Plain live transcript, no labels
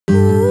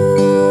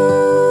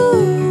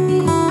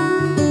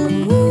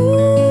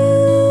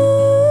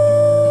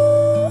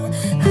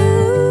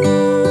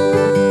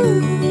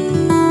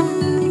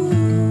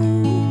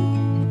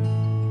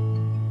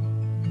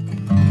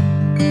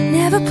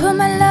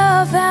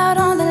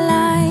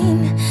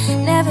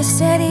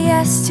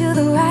yes to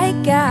the right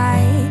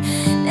guy.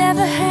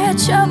 Never had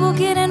trouble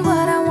getting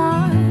what I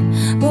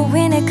want, but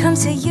when it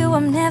comes to you,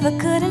 I'm never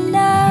good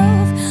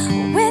enough.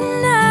 When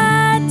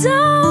I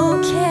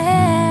don't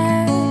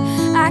care,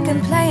 I can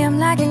play him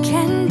like a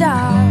Ken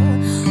doll.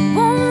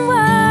 Won't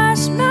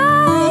wash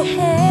my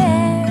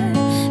hair,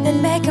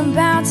 then make him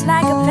bounce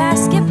like a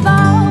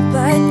basketball.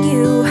 But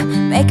you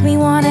make me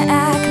wanna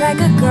act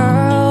like a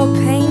girl,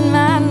 paint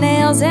my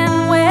nails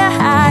and wear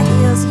high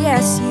heels.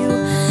 Yes, you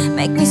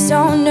make me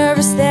so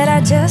nervous that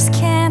I just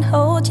can't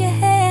hold your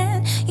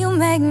hand. You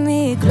make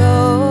me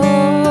glow,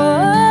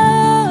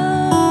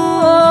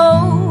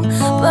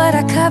 but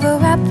I cover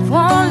up,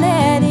 won't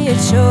let it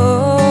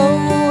show.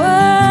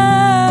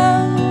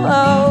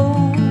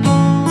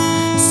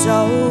 So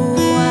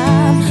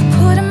I'm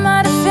putting my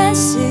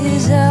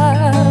defenses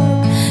up,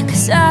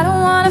 'cause I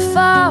don't wanna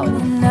fall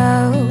in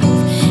love.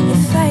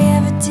 If I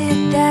ever did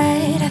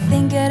that, I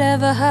think I'd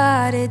have a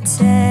heart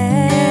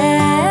attack.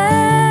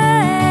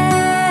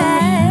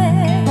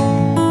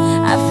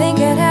 I think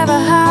I'd have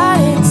a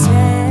heart attack.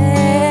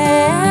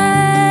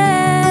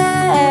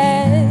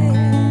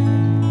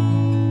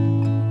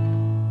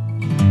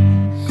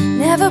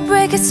 Never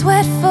break a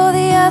sweat for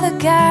the other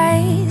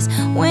guys.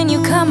 When you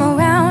come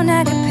around,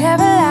 I get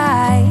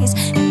paralyzed.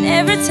 And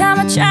every time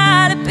I try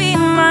to be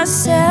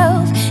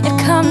myself, it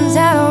comes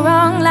out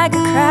wrong like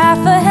a cry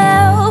for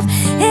help.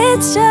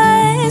 It's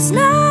just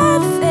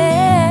not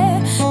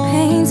fair.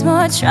 Pain's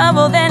more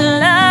trouble than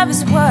love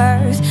is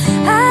worth.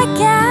 I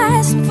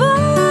gasp for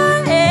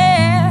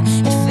air.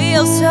 It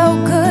feels so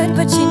good,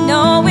 but you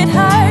know it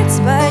hurts.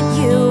 But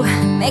you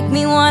make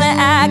me wanna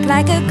act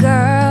like a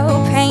girl,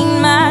 paint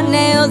my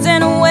nails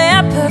and wear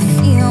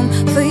perfume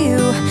for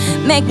you.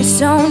 Make me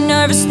so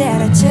nervous that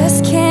I just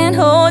can't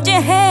hold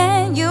your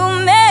hand. You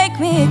make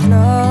me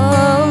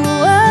glow,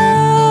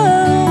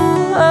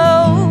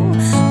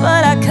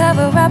 but I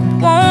cover up,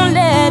 won't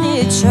let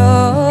it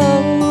show.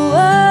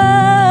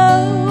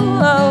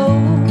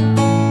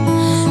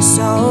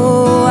 So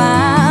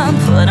I'm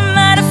putting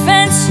my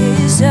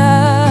defenses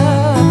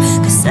up,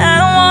 'cause I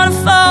don't wanna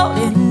fall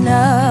in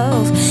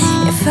love.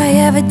 If I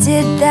ever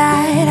did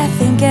that, I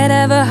think I'd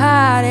have a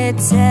heart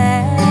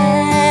attack.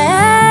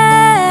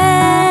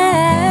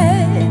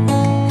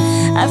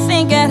 I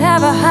think I'd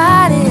have a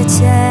heart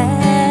attack.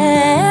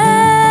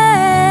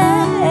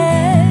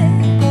 Yeah.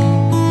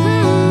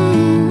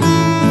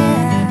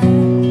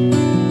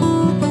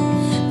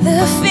 The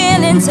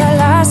feelings are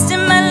lost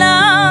in my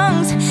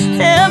lungs.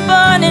 They're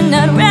burning,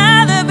 I'd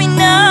rather be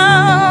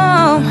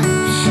numb.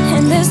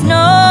 And there's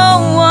no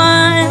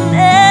one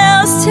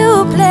else to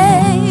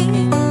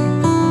blame.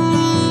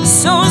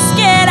 So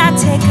scared I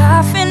take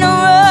off and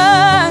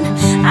run.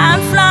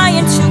 I'm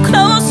flying too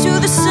close to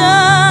the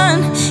sun,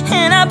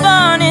 and I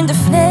burn into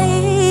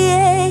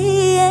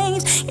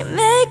flames. You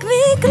make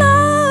me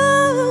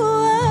glow,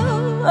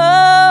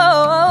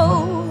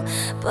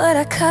 but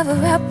I cover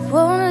up,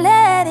 won't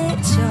let it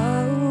show.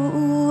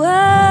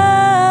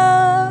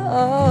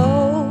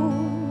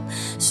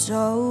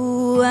 So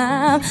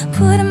I'm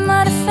putting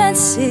my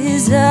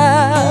defenses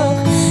up,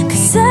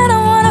 'cause I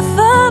don't wanna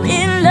fall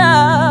in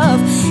love.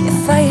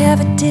 If I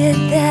ever did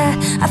that,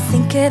 I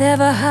think I'd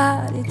have a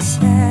heart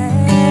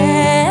attack.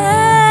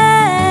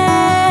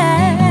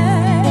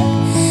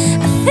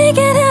 I think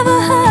I'd have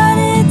a heart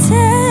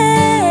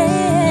attack.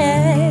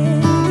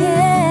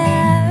 Yeah.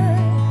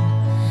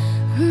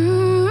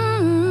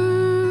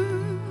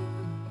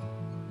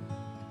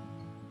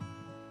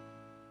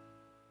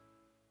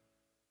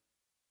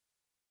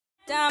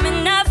 Time and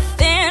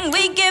nothing,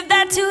 we give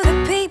that to the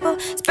people.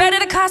 Spread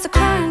it across the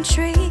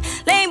country.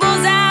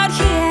 Labels out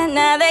here,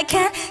 now they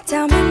can't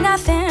tell me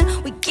nothing.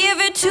 We give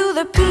it to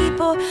the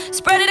people.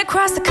 Spread it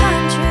across the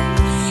country.